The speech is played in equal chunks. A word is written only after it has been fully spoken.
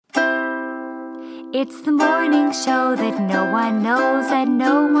It's the morning show that no one knows and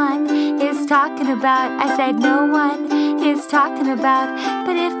no one is talking about. I said no one is talking about,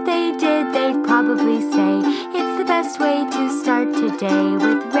 but if they did, they'd probably say it's the best way to start today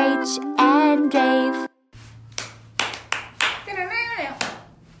with Rach and Dave.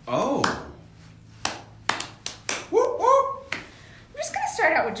 Oh. Whoop, whoop. I'm just going to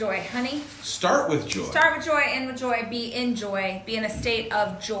start out with joy, honey. Start with joy. Start with joy, end with joy, be in joy, be in a state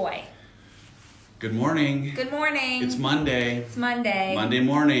of joy. Good morning. Good morning. It's Monday. It's Monday. Monday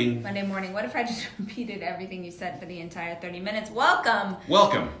morning. Monday morning. What if I just repeated everything you said for the entire 30 minutes? Welcome.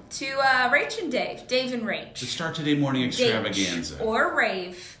 Welcome. To Rach and Dave. Dave and Rach. To start today morning extravaganza. Dave or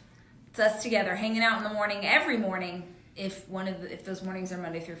rave. It's us together, hanging out in the morning, every morning, if those mornings are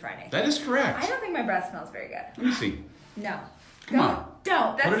Monday through Friday. That is correct. I don't think my breath smells very good. Let me see. No. Come on.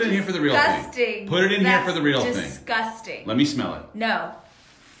 Don't. That's Put it in here for the real thing. Put it in here for the real thing. Disgusting. Let me smell it. No.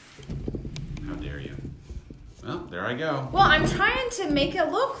 How dare you? Well, there I go. Well, I'm trying to make it a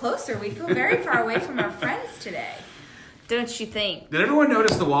little closer. We feel very far away from our friends today. Don't you think? Did everyone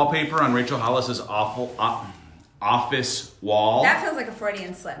notice the wallpaper on Rachel Hollis's awful office wall? That feels like a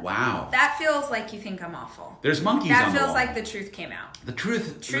Freudian slip. Wow. That feels like you think I'm awful. There's monkeys on the wall. That feels like the truth came out. The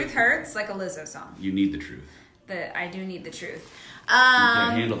truth. Truth hurts, like a Lizzo song. You need the truth. I do need the truth. You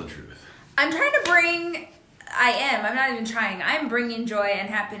can't handle the truth. I'm trying to bring... I'm not even trying. I'm bringing joy and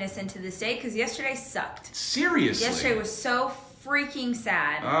happiness into this day because yesterday sucked. Seriously? Yesterday was so freaking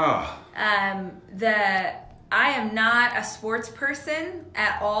sad. Oh. I am not a sports person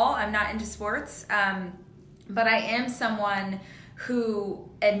at all. I'm not into sports. But I am someone who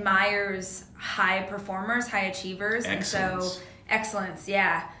admires high performers, high achievers. Excellence. And so, excellence,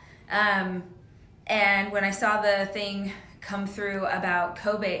 yeah. And when I saw the thing come through about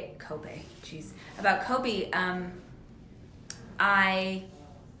Kobe,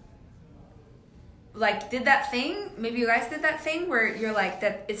 I did that thing. Maybe you guys did that thing where you're like,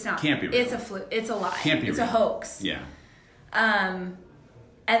 that it's not. Can't be real. It's a fluke. It's a lie. Can't be It's real. a hoax. Yeah. And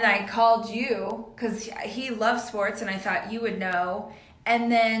I called you because he loves sports, and I thought you would know.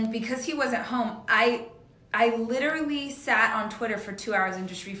 And then because he wasn't home, I literally sat on Twitter for 2 hours and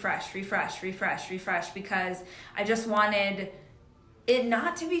just refresh because I just wanted it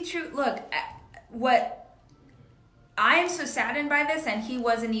not to be true. Look, I am so saddened by this, and he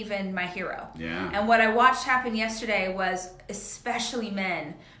wasn't even my hero. Yeah. And what I watched happen yesterday was especially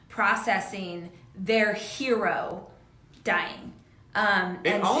men processing their hero dying.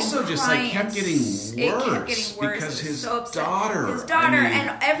 It also just kept getting worse because his daughter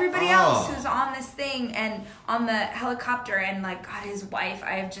and everybody else who's on this thing and on the helicopter and God, his wife.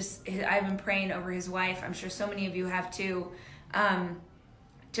 I've been praying over his wife. I'm sure so many of you have too.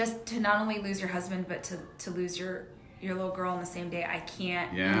 Just to not only lose your husband, but to lose your little girl on the same day. I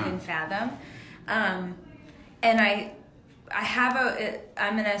can't even fathom. And I'm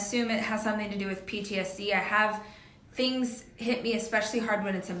going to assume it has something to do with PTSD. I have things hit me especially hard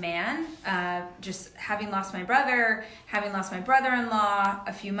when it's a man. Just having lost my brother, having lost my brother-in-law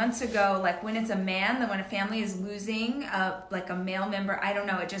a few months ago. When it's a man, then when a family is losing a male member, I don't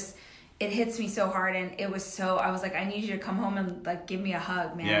know, it hits me so hard, and I was like, I need you to come home and give me a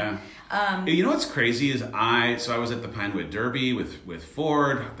hug, man. Yeah. You know what's crazy is I was at the Pinewood Derby with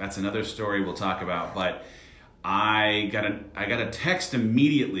Ford. That's another story we'll talk about, but I got a text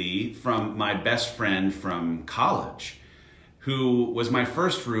immediately from my best friend from college, who was my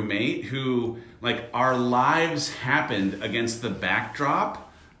first roommate, who our lives happened against the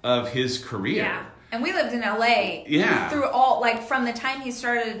backdrop of his career. Yeah. And we lived in LA. Yeah. Through all, from the time he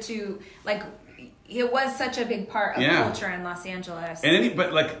started to, it was such a big part of culture in Los Angeles.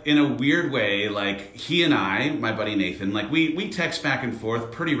 But in a weird way, he and I, my buddy Nathan, we text back and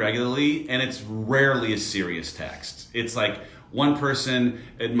forth pretty regularly, and it's rarely a serious text. It's one person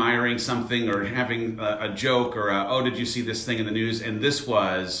admiring something or having a joke or did you see this thing in the news? And this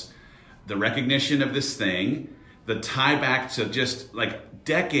was the recognition of this thing, the tie back to just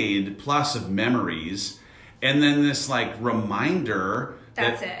decade plus of memories, and then this reminder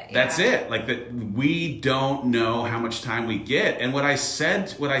that's it. That we don't know how much time we get. And what I said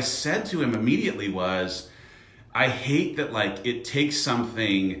to him immediately was, I hate that it takes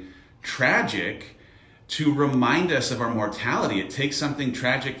something tragic to remind us of our mortality. It takes something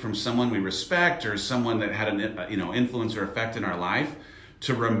tragic from someone we respect or someone that had an influence or effect in our life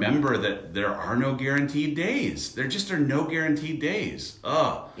to remember that there are no guaranteed days. There just are no guaranteed days.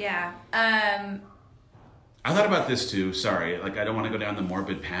 Ugh. Yeah. I thought about this too. Sorry, I don't want to go down the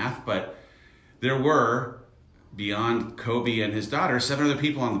morbid path, but there were beyond Kobe and his daughter, 7 other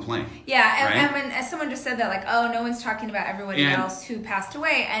people on the plane. Yeah, and right? when as someone just said that, like, oh, no one's talking about everybody else who passed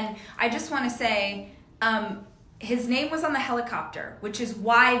away. And I just want to say, his name was on the helicopter, which is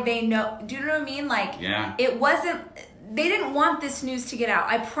why they know. Do you know what I mean? Like, it wasn't. They didn't want this news to get out.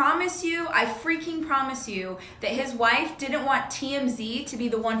 I freaking promise you that his wife didn't want TMZ to be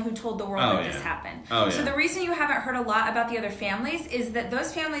the one who told the world that this happened. So the reason you haven't heard a lot about the other families is that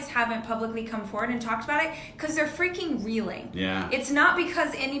those families haven't publicly come forward and talked about it because they're freaking reeling. Yeah. It's not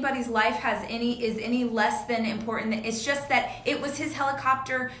because anybody's life is any less than important. It's just that it was his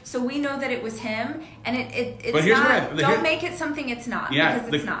helicopter, so we know that it was him, and it's but here's not. Don't make it something it's not, because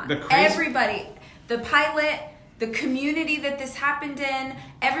it's not. Everybody, the pilot, the community that this happened in,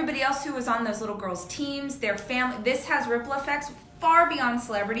 everybody else who was on those little girls' teams, their family. This has ripple effects far beyond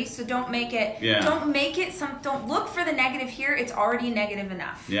celebrity, so don't make it. Don't look for the negative here. It's already negative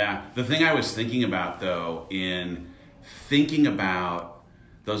enough. Yeah. The thing I was thinking about, though, in thinking about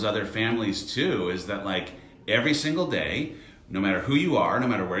those other families too, is that like every single day, no matter who you are, no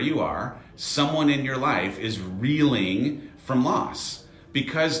matter where you are, someone in your life is reeling from loss.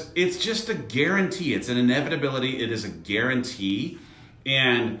 Because it's just a guarantee. It's an inevitability. It is a guarantee.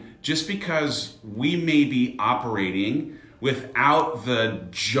 And just because we may be operating without the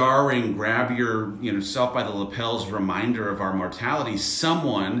jarring, grab your self by the lapels reminder of our mortality,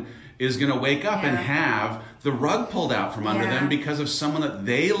 someone is going to wake up and have the rug pulled out from under them because of someone that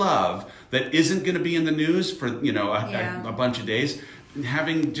they love that isn't going to be in the news for a bunch of days.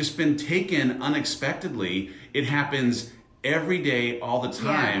 Having just been taken unexpectedly, it happens every day, all the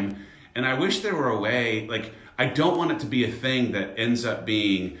time. And I wish there were a way, like, I don't want it to be a thing that ends up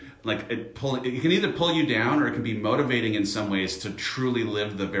being like it can either pull you down or it can be motivating in some ways to truly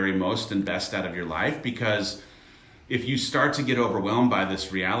live the very most and best out of your life. Because if you start to get overwhelmed by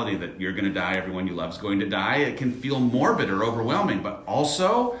this reality that you're going to die, everyone you love is going to die, it can feel morbid or overwhelming. But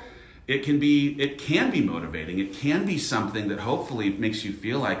also it can be motivating. It can be something that hopefully makes you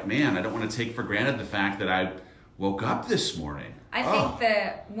feel like, man, I don't want to take for granted the fact that I woke up this morning. I think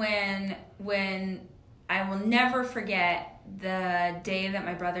that when I will never forget the day that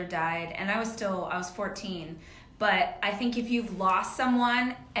my brother died, and I was 14, but I think if you've lost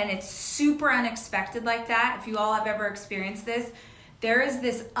someone and it's super unexpected like that, if you all have ever experienced this, there is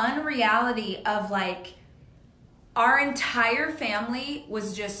this unreality of like our entire family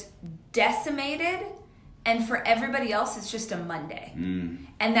was just decimated. And for everybody else, it's just a Monday.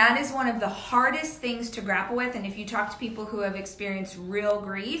 And that is one of the hardest things to grapple with. And if you talk to people who have experienced real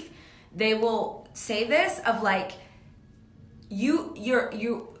grief, they will say this of like,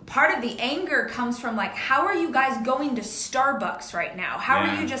 you part of the anger comes from like, how are you guys going to Starbucks right now? How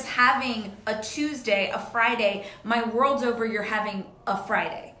are you just having a Tuesday, a Friday? My world's over, you're having a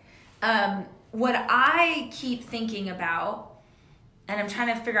Friday. What I keep thinking about, and I'm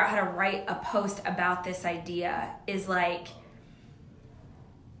trying to figure out how to write a post about this idea, is like,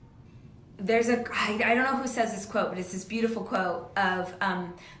 I don't know who says this quote, but it's this beautiful quote of,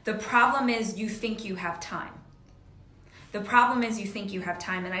 the problem is you think you have time. The problem is you think you have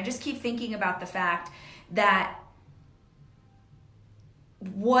time. And I just keep thinking about the fact that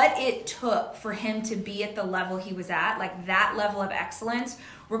what it took for him to be at the level he was at, like that level of excellence,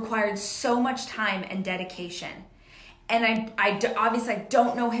 required so much time and dedication. And I obviously I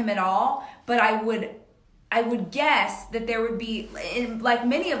don't know him at all, but I would guess that there would be, like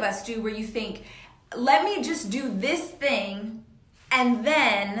many of us do, where you think, let me just do this thing and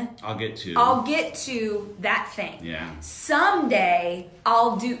then I'll get to that thing. Yeah. Someday, I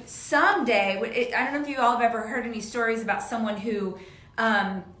don't know if you all have ever heard any stories about someone who,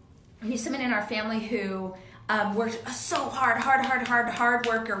 someone in our family who worked so hard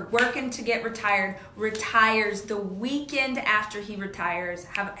worker, working to get retired, retires the weekend after he retires,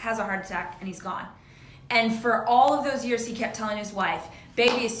 has a heart attack, and he's gone. And for all of those years, he kept telling his wife,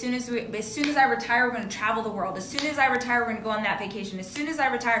 baby, as soon as I retire, we're going to travel the world. As soon as I retire, we're going to go on that vacation. As soon as I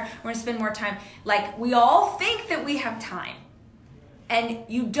retire, we're going to spend more time. Like, we all think that we have time. And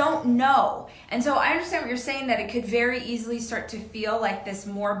you don't know. And so I understand what you're saying, that it could very easily start to feel like this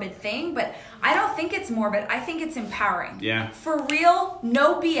morbid thing, but I don't think it's morbid. I think it's empowering. Yeah. For real,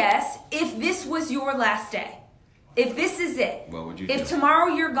 no BS. If this was your last day, if this is it, what would you do? If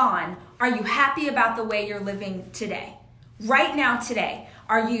tomorrow you're gone, are you happy about the way you're living today? Right now, today.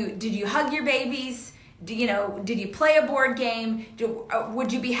 Did you hug your babies? Did you play a board game?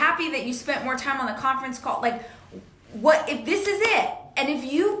 Would you be happy that you spent more time on the conference call? Like, what if this is it? And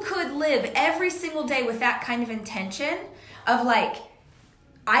if you could live every single day with that kind of intention of like,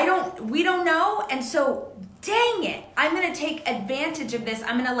 we don't know, and so dang it, I'm going to take advantage of this.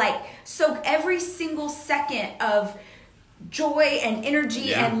 I'm going to like soak every single second of joy and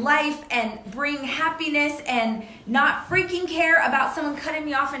energy and life and bring happiness and not freaking care about someone cutting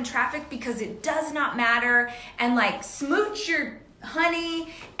me off in traffic because it does not matter, and like smooch your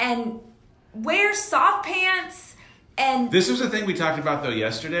honey and wear soft pants. And this was the thing we talked about though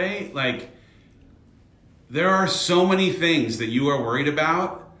yesterday. Like, there are so many things that you are worried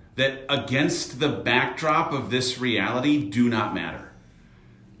about that against the backdrop of this reality do not matter.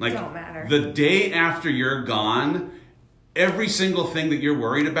 Like, don't matter. The day after you're gone, every single thing that you're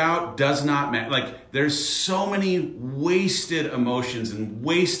worried about does not matter. Like, there's so many wasted emotions and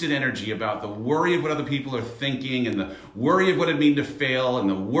wasted energy about the worry of what other people are thinking and the worry of what it means to fail and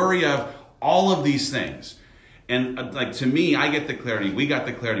the worry of all of these things. And like, to me, I get the clarity. We got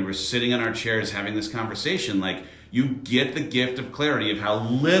the clarity. We're sitting in our chairs having this conversation. Like, you get the gift of clarity of how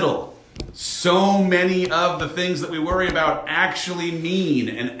little so many of the things that we worry about actually mean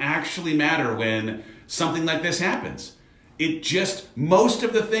and actually matter when something like this happens. It just, most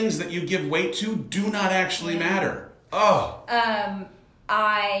of the things that you give weight to do not actually matter. Oh.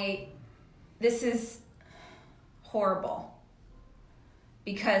 This is horrible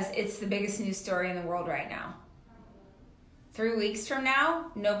because it's the biggest news story in the world right now. 3 weeks from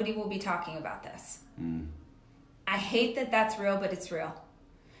now, nobody will be talking about this. I hate that that's real, but it's real.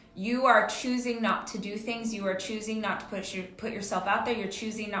 You are choosing not to do things. You are choosing not to put yourself out there. You're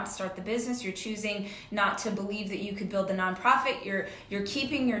choosing not to start the business. You're choosing not to believe that you could build a nonprofit. You're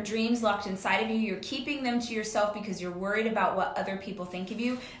keeping your dreams locked inside of you. You're keeping them to yourself because you're worried about what other people think of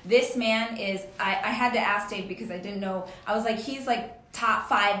you. This man is, I had to ask Dave because I didn't know. I was like, he's like top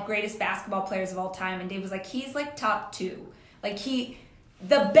 5 greatest basketball players of all time. And Dave was like, he's like top 2. Like,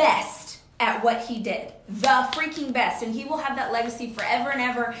 the best at what he did. The freaking best. And he will have that legacy forever and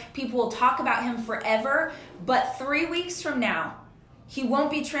ever. People will talk about him forever. But 3 weeks from now, he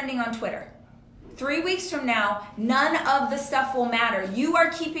won't be trending on Twitter. 3 weeks from now, none of the stuff will matter. You are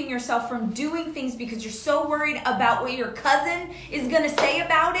keeping yourself from doing things because you're so worried about what your cousin is going to say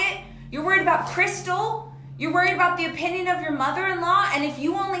about it. You're worried about Crystal. You're worried about the opinion of your mother-in-law. And if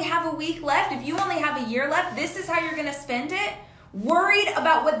you only have a week left, if you only have a year left, this is how you're going to spend it. Worried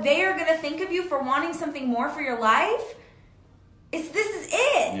about what they are going to think of you for wanting something more for your life. This is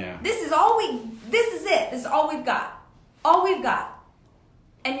it. Yeah. This is it. This is all we've got. All we've got.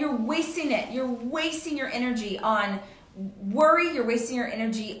 And you're wasting it. You're wasting your energy on worry. You're wasting your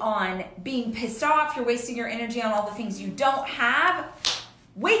energy on being pissed off. You're wasting your energy on all the things you don't have.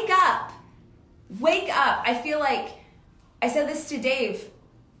 Wake up. Wake up. I feel like, I said this to Dave,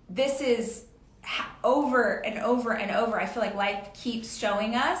 this is over and over and over. I feel like life keeps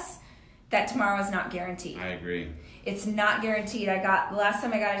showing us that tomorrow is not guaranteed. I agree. It's not guaranteed. The last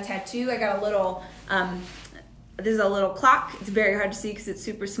time I got a tattoo, I got a little, there's a little clock. It's very hard to see because it's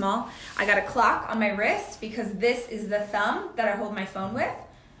super small. I got a clock on my wrist because this is the thumb that I hold my phone with.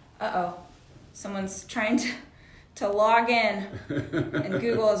 Uh-oh. Someone's trying to log in and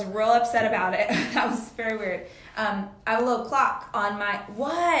Google is real upset about it. That was very weird. I have a little clock on my,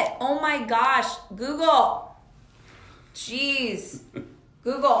 what? Oh my gosh, Google. Jeez.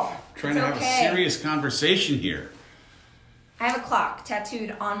 Google. Trying to have a serious conversation here. I have a clock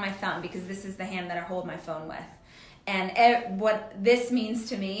tattooed on my thumb because this is the hand that I hold my phone with. And what this means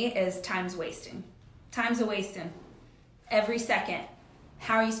to me is time's wasting. Time's a wasting. Every second.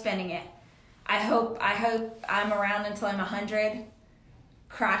 How are you spending it? I hope I'm around until I'm 100,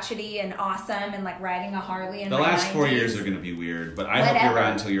 crotchety and awesome and like riding a Harley in the my last 90s. 4 years are going to be weird, but I hope you're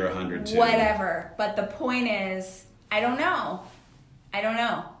around until you're 100 too. Whatever. But the point is, I don't know.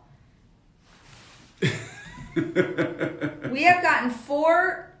 We have gotten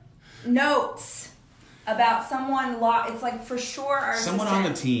 4 notes about someone it's like for sure our someone on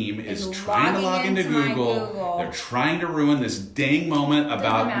the team is trying to log into Google. They're trying to ruin this dang moment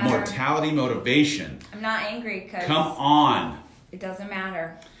about mortality motivation. I'm not angry because come on. It doesn't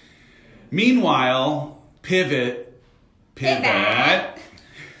matter. Meanwhile, pivot. That's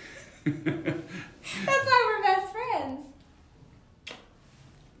why we're best friends.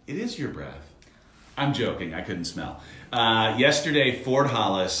 It is your breath. I'm joking. I couldn't smell. Yesterday, Fort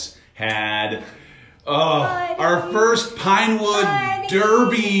Hollis had our first Pinewood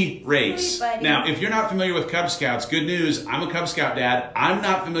Derby race. Now, if you're not familiar with Cub Scouts, good news. I'm a Cub Scout dad. I'm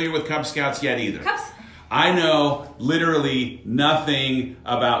not familiar with Cub Scouts yet either. I know literally nothing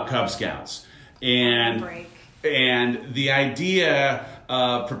about Cub Scouts. And the idea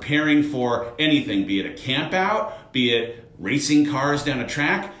of preparing for anything, be it a camp out, be it racing cars down a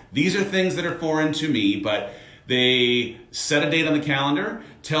track, these are things that are foreign to me, but They set a date on the calendar,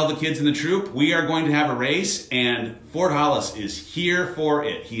 tell the kids in the troop, we are going to have a race, and Ford Hollis is here for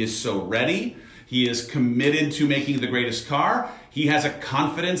it. He is so ready. He is committed to making the greatest car. He has a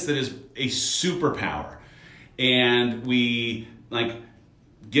confidence that is a superpower. And we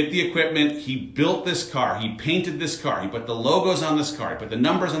get the equipment. He built this car. He painted this car. He put the logos on this car. He put the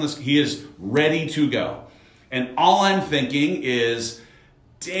numbers on this. He is ready to go. And all I'm thinking is,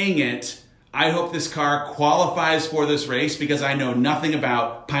 dang it, I hope this car qualifies for this race because I know nothing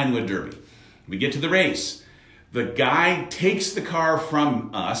about Pinewood Derby. We get to the race. The guy takes the car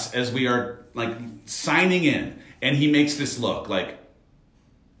from us as we are signing in, and he makes this look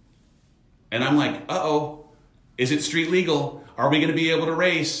and I'm like, uh-oh, is it street legal? Are we going to be able to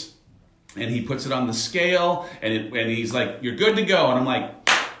race? And he puts it on the scale, and he's like, you're good to go. And I'm like,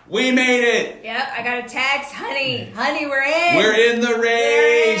 we made it. Yep, I got a text. Honey, we're in. We're in the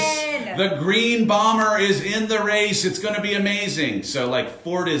race. We're in. The green bomber is in the race. It's going to be amazing. So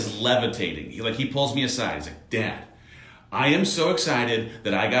Ford is levitating. He pulls me aside. He's like, Dad, I am so excited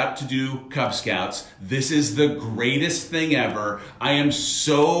that I got to do Cub Scouts. This is the greatest thing ever. I am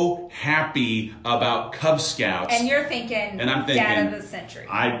so happy about Cub Scouts. And you're thinking, and I'm thinking, Dad of the Century.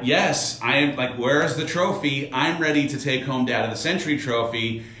 Yes, I am where's the trophy? I'm ready to take home Dad of the Century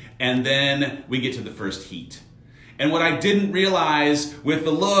trophy. And then we get to the first heat. And what I didn't realize with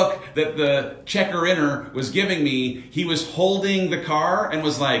the look that the checker-inner was giving me, he was holding the car and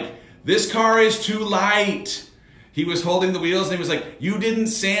was like, this car is too light. He was holding the wheels and he was like, you didn't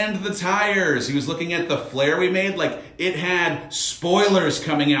sand the tires. He was looking at the flare we made. It had spoilers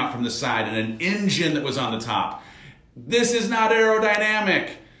coming out from the side and an engine that was on the top. This is not aerodynamic.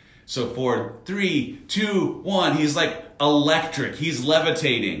 So Ford, 3, 2, 1, he's electric. He's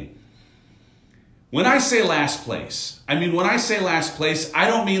levitating. When I say last place, I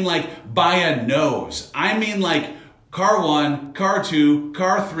don't mean by a nose. I mean car 1, car 2,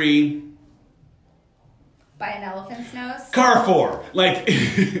 car 3. By an elephant's nose? Car 4.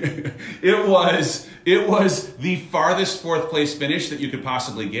 It was the farthest fourth place finish that you could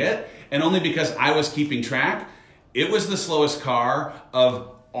possibly get. And only because I was keeping track, it was the slowest car of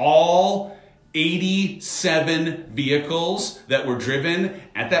all 87 vehicles that were driven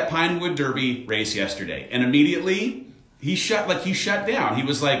at that Pinewood Derby race yesterday. And immediately he shut down. He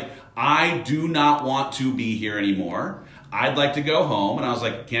was like, I do not want to be here anymore. I'd like to go home. And I was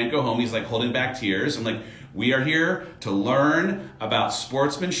like, can't go home. He's holding back tears. I'm like, we are here to learn about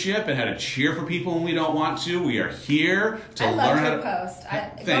sportsmanship and how to cheer for people when we don't want to. We are here to learn how to post.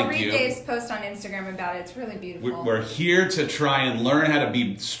 Go read Dave's post on Instagram about it. It's really beautiful. We're here to try and learn how to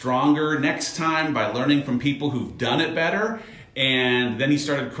be stronger next time by learning from people who've done it better. And then he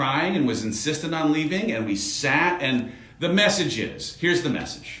started crying and was insistent on leaving. And we sat, and the message is, here's the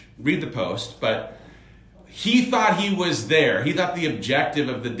message. Read the post, but he thought he was there. He thought the objective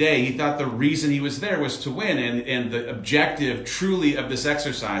of the day, he thought the reason he was there was to win. And the objective truly of this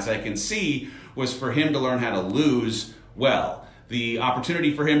exercise, I can see, was for him to learn how to lose well. The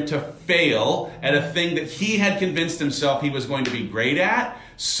opportunity for him to fail at a thing that he had convinced himself he was going to be great at,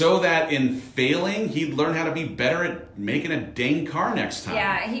 so that in failing, he'd learn how to be better at making a dang car next time.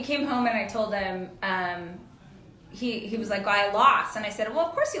 Yeah, he came home and I told him, he was like, well, I lost. And I said, well,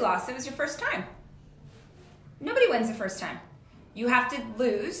 of course you lost. It was your first time. Nobody wins the first time. You have to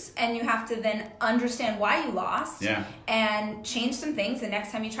lose, and you have to then understand why you lost, and change some things. The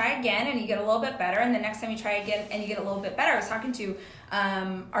next time you try again, and you get a little bit better, and the next time you try again, and you get a little bit better. I was talking to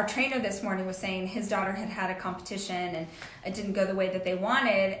our trainer this morning, was saying his daughter had a competition, and it didn't go the way that they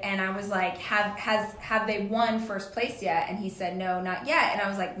wanted, and I was like, have they won first place yet? And he said, no, not yet. And I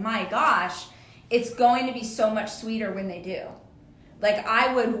was like, my gosh, it's going to be so much sweeter when they do.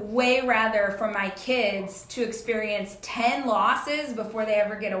 I would way rather for my kids to experience 10 losses before they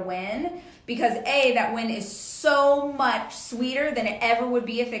ever get a win, because A, that win is so much sweeter than it ever would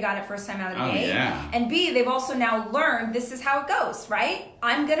be if they got it first time out of the gate. Yeah. And B, they've also now learned this is how it goes, right?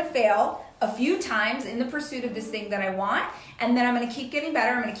 I'm going to fail a few times in the pursuit of this thing that I want, and then I'm going to keep getting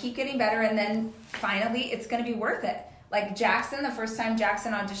better, and then finally it's going to be worth it. Jackson, the first time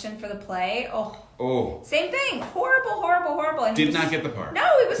Jackson auditioned for the play, same thing. Horrible. And Did not get the part. No,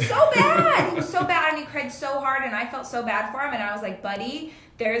 it was so bad. He was so bad, and he cried so hard, and I felt so bad for him. And I was like, buddy,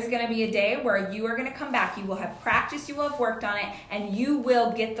 there's going to be a day where you are going to come back. You will have practiced, you will have worked on it, and you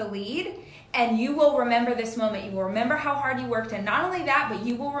will get the lead. And you will remember this moment. You will remember how hard you worked. And not only that, but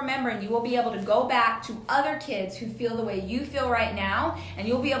you will remember, and you will be able to go back to other kids who feel the way you feel right now. And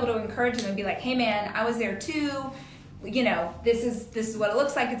you'll be able to encourage them and be like, hey, man, I was there too. this is what it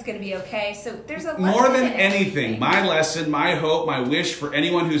looks like. It's going to be okay. So there's a lesson more than in anything, my lesson, my hope, my wish for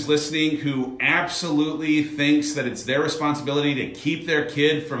anyone who's listening who absolutely thinks that it's their responsibility to keep their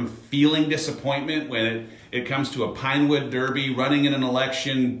kid from feeling disappointment when it comes to a Pinewood Derby, running in an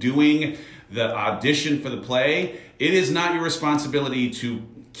election, doing the audition for the play. It is not your responsibility to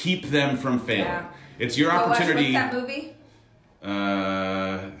keep them from failing. Yeah. It's your opportunity. What's that movie?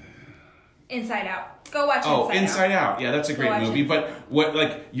 Inside Out. Go watch Inside Out. Yeah, that's a great movie.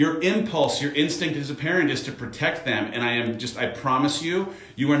 But your impulse, your instinct as a parent is to protect them. And I promise you,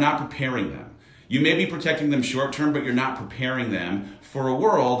 you are not preparing them. You may be protecting them short term, but you're not preparing them for a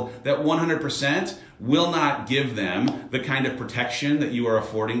world that 100% will not give them the kind of protection that you are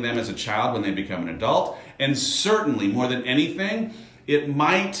affording them as a child when they become an adult. And certainly, more than anything, it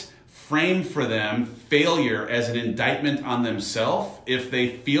might frame for them failure as an indictment on themselves if they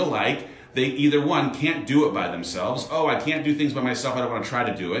feel like they either, one, can't do it by themselves. Oh, I can't do things by myself. I don't want to try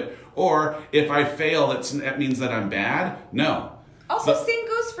to do it. Or if I fail, that means that I'm bad. No. Also, same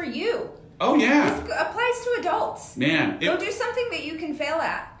goes for you. Oh, yeah. This applies to adults. Man. Go do something that you can fail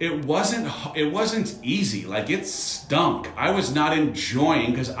at. It wasn't easy. It stunk. I was not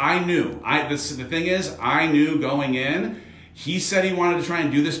enjoying because I knew. The thing is, I knew going in, he said he wanted to try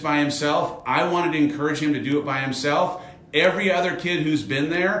and do this by himself. I wanted to encourage him to do it by himself. Every other kid who's been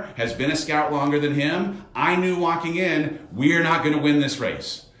there has been a scout longer than him. I knew walking in, we're not going to win this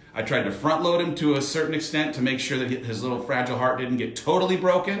race. I tried to front load him to a certain extent to make sure that his little fragile heart didn't get totally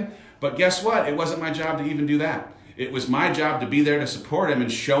broken. But guess what? It wasn't my job to even do that. It was my job to be there to support him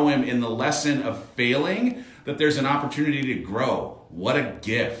and show him in the lesson of failing that there's an opportunity to grow. What a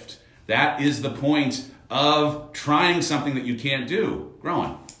gift. That is the point of trying something that you can't do.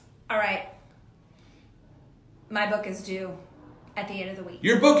 Growing. All right. My book is due at the end of the week.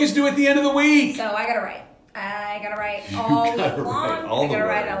 Your book is due at the end of the week. So I gotta write. All week long. I gotta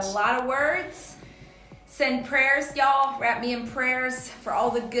write a lot of words. Send prayers, y'all. Wrap me in prayers for all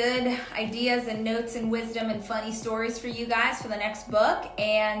the good ideas and notes and wisdom and funny stories for you guys for the next book.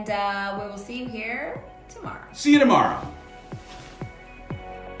 And we will see you here tomorrow. See you tomorrow.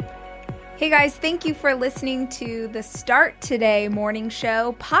 Hey guys, thank you for listening to the Start Today Morning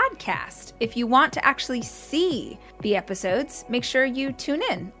Show podcast. If you want to actually see the episodes, make sure you tune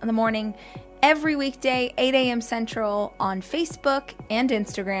in the morning every weekday, 8 a.m. Central on Facebook and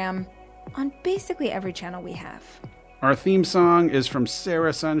Instagram on basically every channel we have. Our theme song is from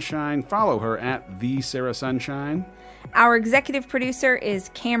Sarah Sunshine. Follow her at The Sarah Sunshine. Our executive producer is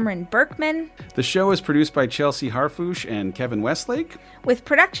Cameron Berkman. The show is produced by Chelsea Harfouche and Kevin Westlake, with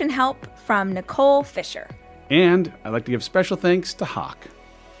production help from Nicole Fisher. And I'd like to give special thanks to Hawk,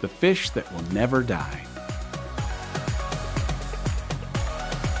 the fish that will never die.